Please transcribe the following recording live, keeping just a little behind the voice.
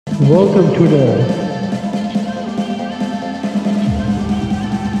Welcome to the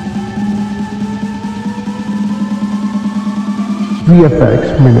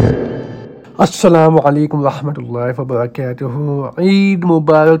VFX Minute. Assalamu alaikum rahmatullahi wa barakatuh. Eid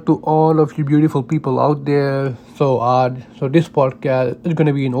Mubarak to all of you beautiful people out there. So this podcast is going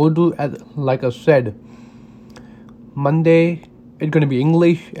to be in Urdu, as like I said. Monday it's going to be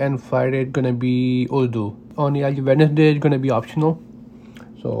English and Friday it's going to be Urdu. Only Wednesday is going to be optional.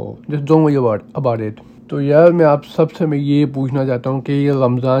 So just don't worry about it. تو یار میں آپ سب سے یہ پوچھنا چاہتا ہوں کہ یہ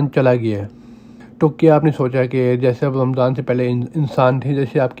رمضان چلا گیا ہے تو کیا آپ نے سوچا کہ جیسے اب رمضان سے پہلے انسان تھے،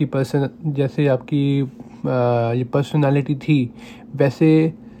 جیسے آپ کی یہ پرسنالٹی تھی، ویسے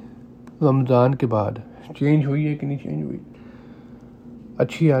رمضان کے بعد چینج ہوئی ہے کہ نہیں چینج ہوئی؟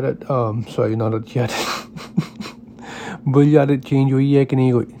 اچھی عادت ناٹ اچھی عادت بری عادت چینج ہوئی ہے کہ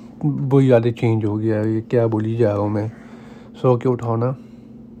نہیں ہوئی؟ بری عادت چینج ہو گیا، یہ کیا بولی جا رہا ہوں میں، سو کے اٹھاؤ نا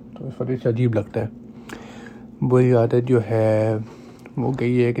تو اس وجہ سے عجیب لگتا ہے۔ بری عادت جو ہے وہ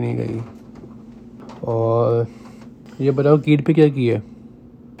گئی ہے کہ نہیں گئی؟ اور یہ بتاؤ کہ عید پہ کیا کی ہے؟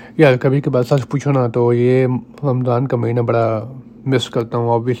 یار کبھی کبھار سچ پوچھو نا تو یہ رمضان کا مہینہ بڑا مس کرتا ہوں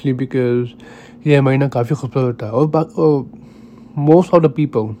آبویسلی، بیکاز یہ مہینہ کافی خوبصورت ہوتا ہے اور موسٹ آف دا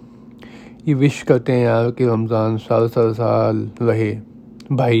پیپل یہ وش کرتے ہیں یار کہ رمضان سال رہے۔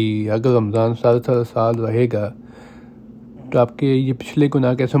 بھائی اگر رمضان سال رہے گا تو آپ کے یہ پچھلے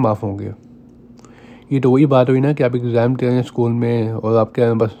گناہ کیسے معاف ہوں گے؟ یہ تو وہی بات ہوئی نا کہ آپ ایگزام دے رہے ہیں اسکول میں اور آپ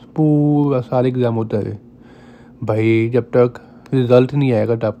کے بس پورا سال ایگزام ہوتا ہے۔ بھائی جب تک رزلٹ نہیں آئے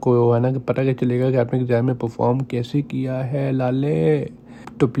گا تو آپ کو ہے نا کہ پتہ کیا چلے گا کہ آپ نے ایگزام میں پرفارم کیسے کیا ہے لالے۔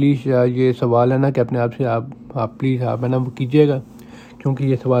 تو پلیز یار یہ سوال ہے نا کہ اپنے آپ سے آپ پلیز آپ ہے نا وہ کیجیے گا، کیونکہ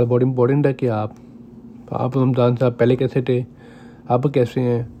یہ سوال بہت امپورٹنٹ ہے کہ آپ رمضان سے آپ پہلے کیسے تھے، آپ کیسے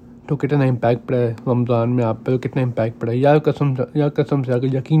ہیں، تو کتنا امپیکٹ پڑا ہے رمضان میں آپ پر، کتنا امپیکٹ پڑا ہے۔ یار قسم سے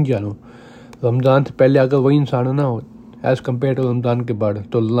اگر یقین جانو رمضان سے پہلے اگر وہی انسان ہو نا ایز کمپیئر ٹو رمضان کے بعد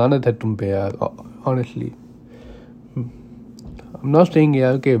تو لعنت ہے تم پہ یار، آنیسٹلی۔ I'm not saying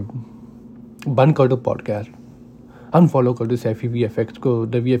یار کہ بند کر دو پوڈ کاسٹ، انفالو کر دو سیفی وی ایف ایکس کو،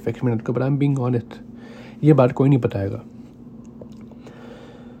 دا وی ایف ایکس منٹ کو، بٹ I'm being honest، یہ بات کوئی نہیں بتائے گا۔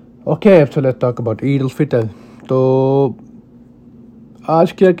 Okay so let's talk about عید الفطر۔ تو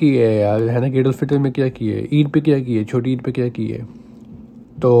آج کیا کی ہے یار، ہے نا کہ عید الفطر میں کیا کی ہے، عید پہ کیا کی ہے، چھوٹی عید پہ کیا کی ہے،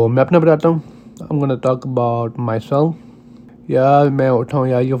 تو میں اپنا بتاتا ہوں۔ I'm gonna talk about myself۔ یار میں اٹھا ہوں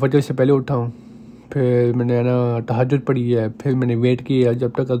یار، یہ فجر سے پہلے اٹھا ہوں، پھر میں نے نا تہجد پڑھی ہے، پھر میں نے ویٹ کیا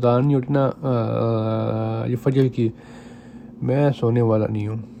جب تک اذان نہیں اٹھنا یہ فجر کی، میں سونے والا نہیں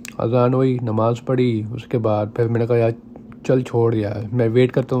ہوں۔ اذان ہوئی، نماز پڑھی، اس کے بعد پھر میں نے کہا یار چل چھوڑ یار، میں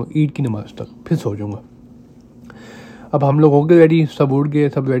ویٹ کرتا ہوں عید کی نماز تک، پھر سو جاؤں گا۔ اب ہم لوگ ہو گئے ریڈی، سب اٹھ گئے،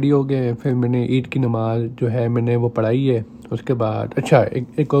 سب ریڈی ہو گئے، پھر میں نے عید کی نماز جو ہے میں نے وہ پڑھائی ہے۔ اس کے بعد اچھا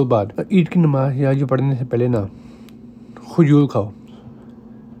ایک اور بات، عید کی نماز یا جو پڑھنے سے پہلے نا کھجور کھاؤ،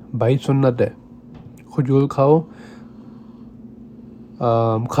 بھائی سنت ہے، کھجور کھاؤ،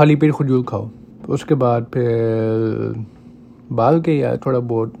 خالی پیٹ کھجور کھاؤ۔ اس کے بعد پھر باہر کے یار تھوڑا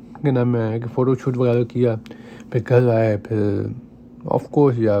بہت کیا نام ہے کہ فوٹو شوٹ وغیرہ کیا، پھر گھر آئے، پھر آف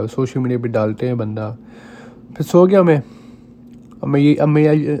کورس یار سوشل میڈیا پہ ڈالتے ہیں بندہ، پھر سو گیا میں۔ اب میں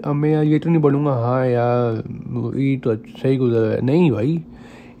یہ تو نہیں بولوں گا ہاں یار عید تو صحیح گزرا ہے، نہیں بھائی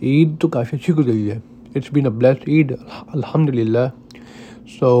عید تو کافی اچھی گزری ہے، اٹس بین اے بلیسڈ عید الحمدللہ۔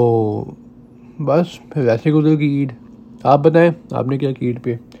 سو بس پھر ویسے گزر گئی عید۔ آپ بتائیں آپ نے کیا کی عید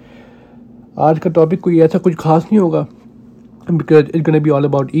پہ؟ آج کا ٹاپک کوئی ایسا کچھ خاص نہیں ہوگا because it's gonna be all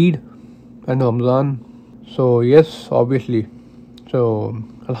about Eid and Ramzan. So yes obviously، سو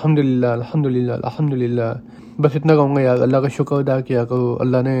الحمدللہ بس اتنا کہوں گا یار، اللہ کا شکر ادا کیا کرو،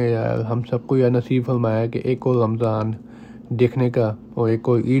 اللہ نے یار ہم سب کو یار نصیب فرمایا کہ ایک اور رمضان دیکھنے کا اور ایک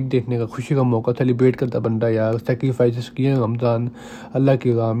اور عید دیکھنے کا، خوشی کا موقع سیلیبریٹ کرتا بندہ یار، سیکریفائسز کیے ہیں رمضان اللہ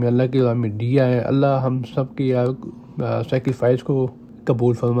کی راہ میں دیا ہے۔ اللہ ہم سب کی یار سیکریفائس کو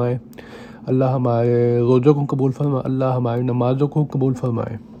قبول فرمائے، اللہ ہمارے روزوں کو قبول فرمائے، اللہ ہماری نمازوں کو قبول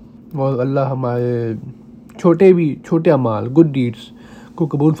فرمائے، اور اللہ ہمارے چھوٹے اعمال گڈ ڈیڈس کو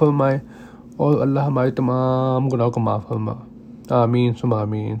قبول فرمائے، اور اللہ ہمارے تمام گناہوں کو معاف فرمائے، آمین ثم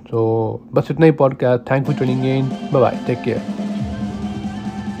آمین۔ تو بس اتنا ہی pod cost, thank for tuning in, bye bye, take care.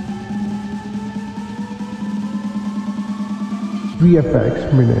 VFX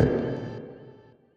Minute.